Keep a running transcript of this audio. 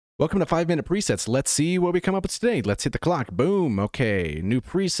Welcome to 5-minute presets. Let's see what we come up with today. Let's hit the clock. Boom. Okay, new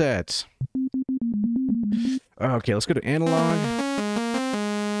preset. Okay, let's go to analog.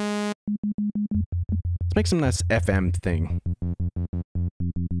 Let's make some nice FM thing.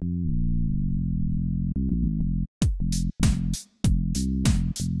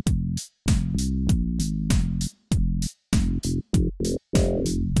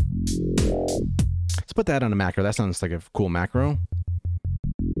 Let's put that on a macro. That sounds like a cool macro.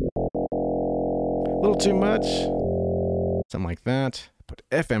 A little too much. Something like that. Put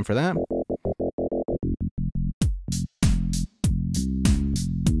FM for that.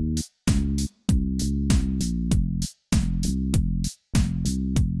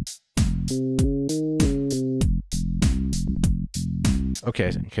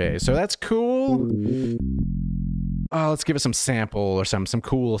 Okay, so that's cool. Let's give it some sample or some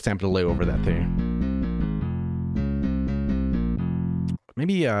cool sample delay over that thing.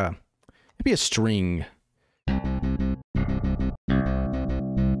 Maybe a string.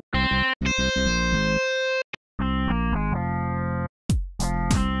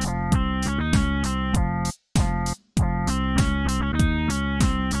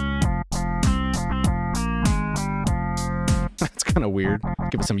 That's kind of weird.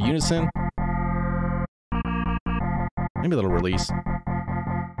 Give it some unison. Maybe a little release.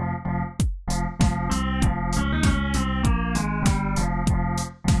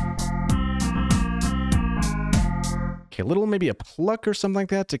 Okay, a little maybe a pluck or something like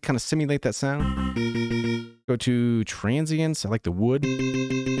that to kind of simulate that sound. Go to transients. I like the wood.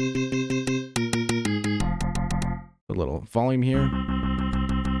 A little volume here.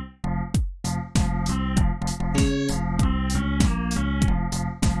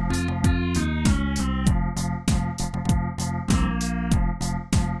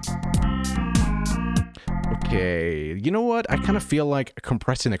 Okay, you know what? I kind of feel like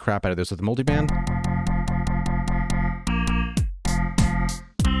compressing the crap out of this with the multiband.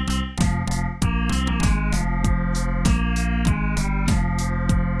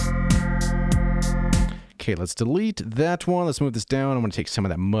 Okay, let's delete that one. Let's move this down. I'm going to take some of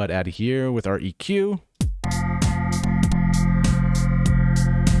that mud out of here with our EQ.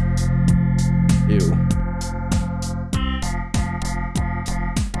 Ew.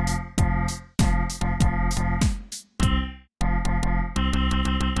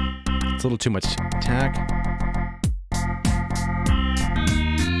 It's a little too much tack.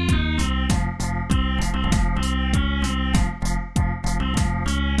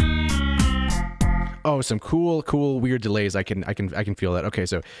 Oh, some cool, weird delays. I can feel that. Okay,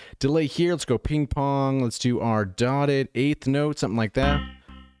 so delay here. Let's go ping pong. Let's do our dotted eighth note, something like that.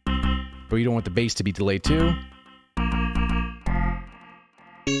 But you don't want the bass to be delayed too.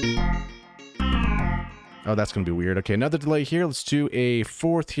 Oh, that's gonna be weird. Okay, another delay here. Let's do a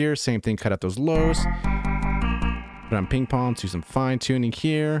fourth here. Same thing. Cut out those lows. Put on ping pong. Do some fine tuning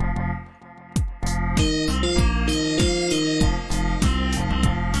here.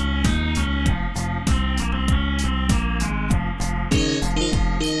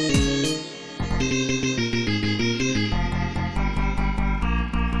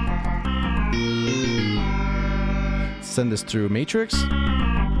 Send this through Matrix.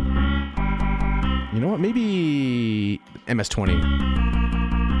 You know what? Maybe MS-20.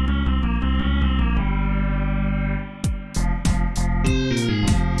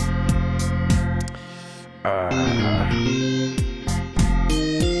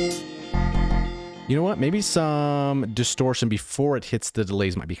 You know what? Maybe some distortion before it hits the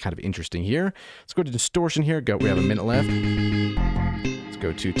delays might be kind of interesting here. Let's go to distortion here. We have a minute left. Let's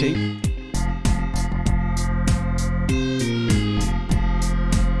go to tape.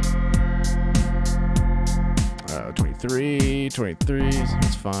 23,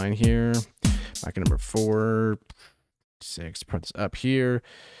 that's fine here. Back at number 4, 6, put this up here.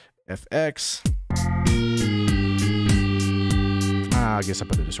 FX. I guess I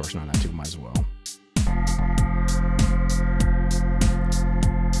put the distortion on that too, might as well.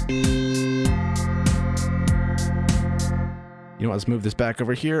 You know what, let's move this back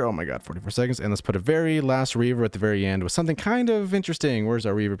over here. Oh my god, 44 seconds. And let's put a very last reverb at the very end with something kind of interesting. Where's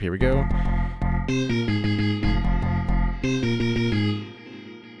our reverb? Here we go.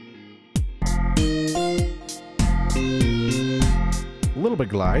 A little bit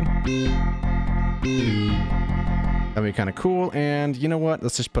glide. That'd be kind of cool. And you know what?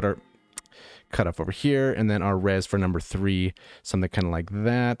 Let's just put our cutoff over here and then our res for number 3. Something kind of like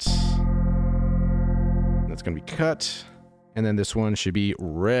that. That's going to be cut. And then this one should be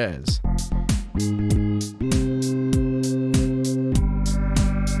res.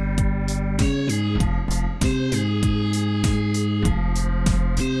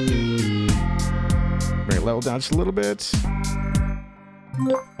 level down just a little bit.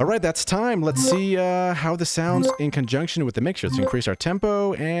 All right, that's time. Let's see how this sounds in conjunction with the mixture. Let's increase our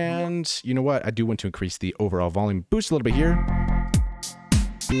tempo, and you know what? I do want to increase the overall volume boost a little bit here.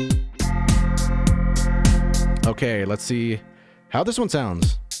 Okay, let's see how this one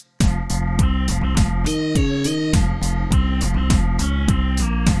sounds.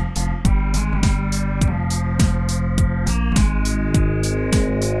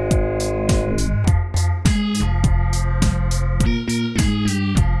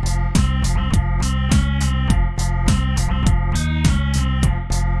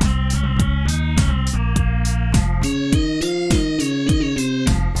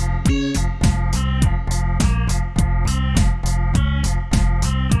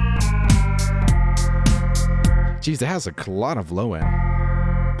 Jeez, it has a lot of low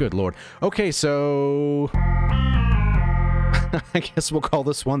end. Good lord. Okay, so I guess we'll call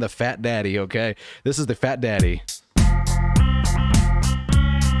this one the Fat Daddy, okay? This is the Fat Daddy.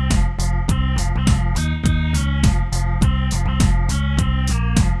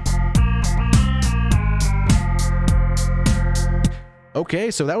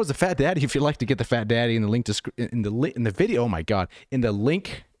 Okay, so that was the Fat Daddy. If you'd like to get the Fat Daddy in the link in the video, oh my god, in the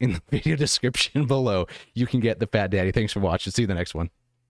link in the video description below, you can get the Fat Daddy. Thanks for watching. See you in the next one.